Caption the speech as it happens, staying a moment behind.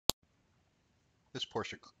This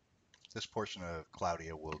portion, this portion of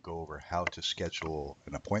Cloudia will go over how to schedule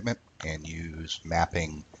an appointment and use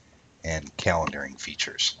mapping and calendaring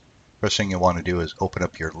features. First thing you want to do is open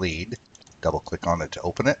up your lead, double click on it to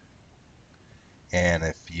open it. And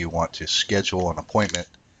if you want to schedule an appointment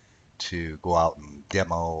to go out and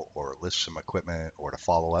demo or list some equipment or to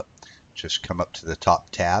follow up, just come up to the top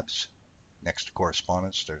tabs. Next to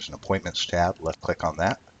correspondence, there's an appointments tab. Left click on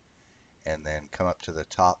that. And then come up to the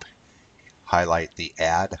top, highlight the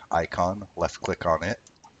add icon, left click on it.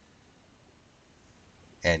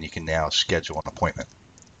 And you can now schedule an appointment.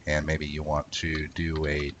 And maybe you want to do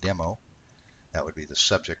a demo. That would be the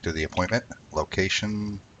subject of the appointment.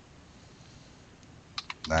 Location,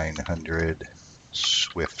 900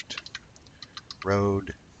 Swift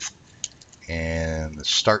Road. And the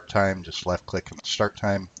start time, just left click on the start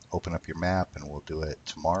time, open up your map, and we'll do it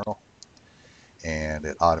tomorrow. And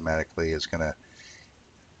it automatically is going to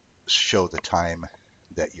show the time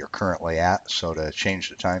that you're currently at. So to change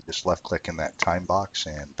the time, just left click in that time box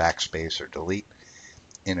and backspace or delete.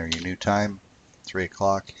 Enter your new time, 3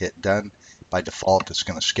 o'clock, hit done. By default, it's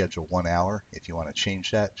going to schedule 1 hour. If you want to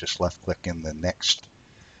change that, just left click in the next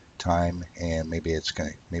time, and maybe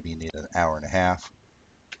you need an hour and a half.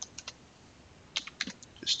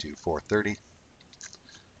 Just do 4:30.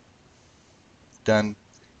 Done.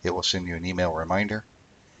 It will send you an email reminder,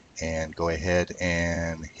 and go ahead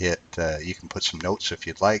and hit, you can put some notes if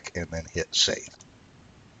you'd like, and then hit save.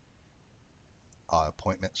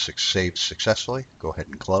 Appointment saved successfully. Go ahead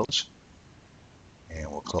and close.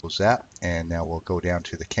 And we'll close that. And now we'll go down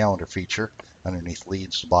to the calendar feature. Underneath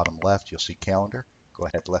leads, the bottom left, you'll see calendar. Go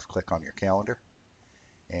ahead, left click on your calendar.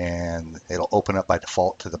 And it'll open up by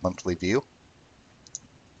default to the monthly view.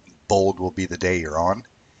 Bold will be the day you're on.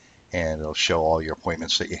 And it'll show all your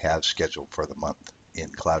appointments that you have scheduled for the month in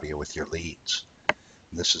Cloudia with your leads.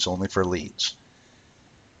 And this is only for leads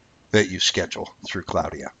that you schedule through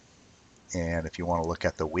Cloudia. And if you want to look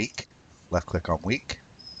at the week, left click on week.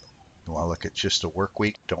 You want to look at just a work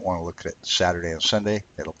week, don't want to look at Saturday and Sunday.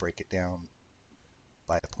 It'll break it down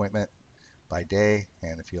by appointment, by day,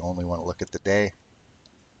 and if you only want to look at the day,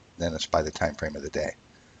 then it's by the time frame of the day.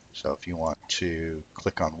 So if you want to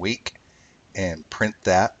click on week and print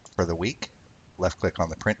that for the week, left click on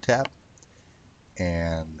the print tab,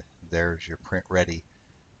 and there's your print ready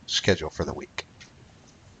schedule for the week.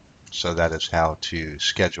 So that is how to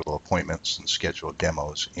schedule appointments and schedule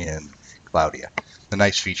demos in Cloudia. The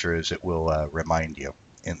nice feature is it will remind you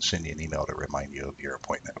and send you an email to remind you of your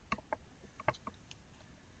appointment.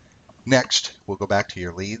 Next, we'll go back to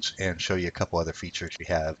your leads and show you a couple other features you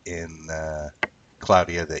have in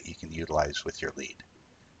Cloudia that you can utilize with your lead.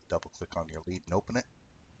 Double click on your lead and open it.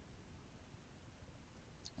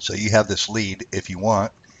 So you have this lead. If you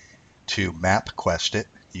want to map quest it,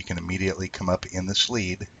 you can immediately come up in this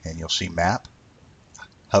lead and you'll see map.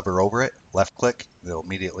 Hover over it, left click, it'll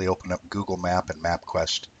immediately open up Google Map and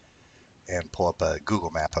MapQuest and pull up a Google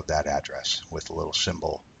map of that address with a little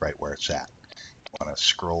symbol right where it's at. You want to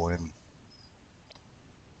scroll in,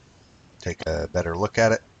 take a better look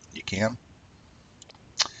at it, you can.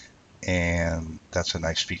 And that's a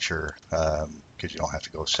nice feature because you don't have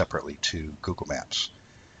to go separately to Google Maps.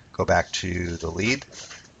 Go back to the lead.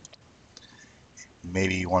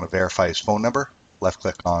 Maybe you want to verify his phone number, left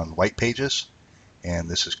click on White Pages. And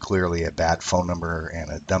this is clearly a bad phone number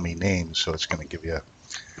and a dummy name, so it's going to give you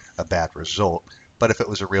a bad result. But if it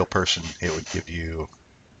was a real person, it would give you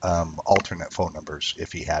alternate phone numbers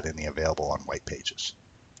if he had any available on White Pages.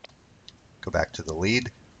 Go back to the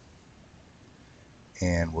lead,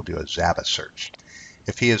 and we'll do a Zaba search.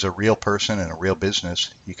 If he is a real person and a real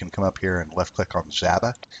business, you can come up here and left-click on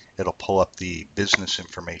Zaba. It'll pull up the business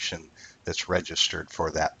information that's registered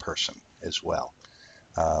for that person as well.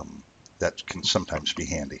 That can sometimes be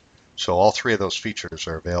handy. So all three of those features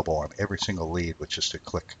are available on every single lead with just a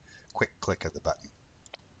quick click of the button.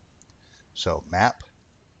 So map,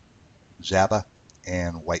 Zaba,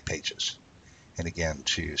 and White Pages. And again,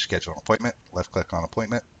 to schedule an appointment, left click on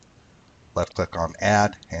appointment, left click on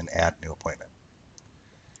add, and add new appointment.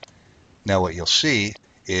 Now what you'll see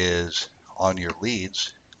is on your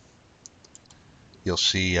leads, you'll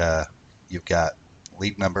see you've got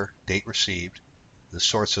lead number, date received, the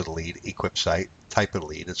source of the lead, equip site, type of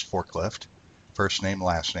lead, it's forklift, first name,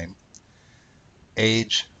 last name,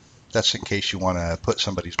 age, that's in case you want to put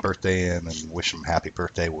somebody's birthday in and wish them happy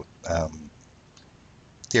birthday.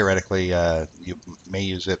 Theoretically, you may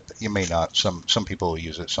use it, you may not. Some people will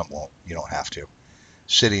use it, some won't. You don't have to.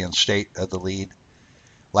 City and state of the lead,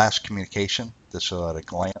 last communication, this will at a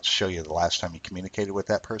glance show you the last time you communicated with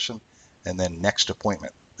that person, and then next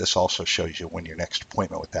appointment. this also shows you when your next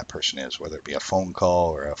appointment with that person is, whether it be a phone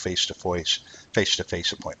call or a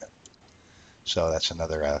face-to-face appointment. So that's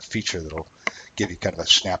another feature that'll give you kind of a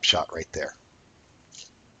snapshot right there.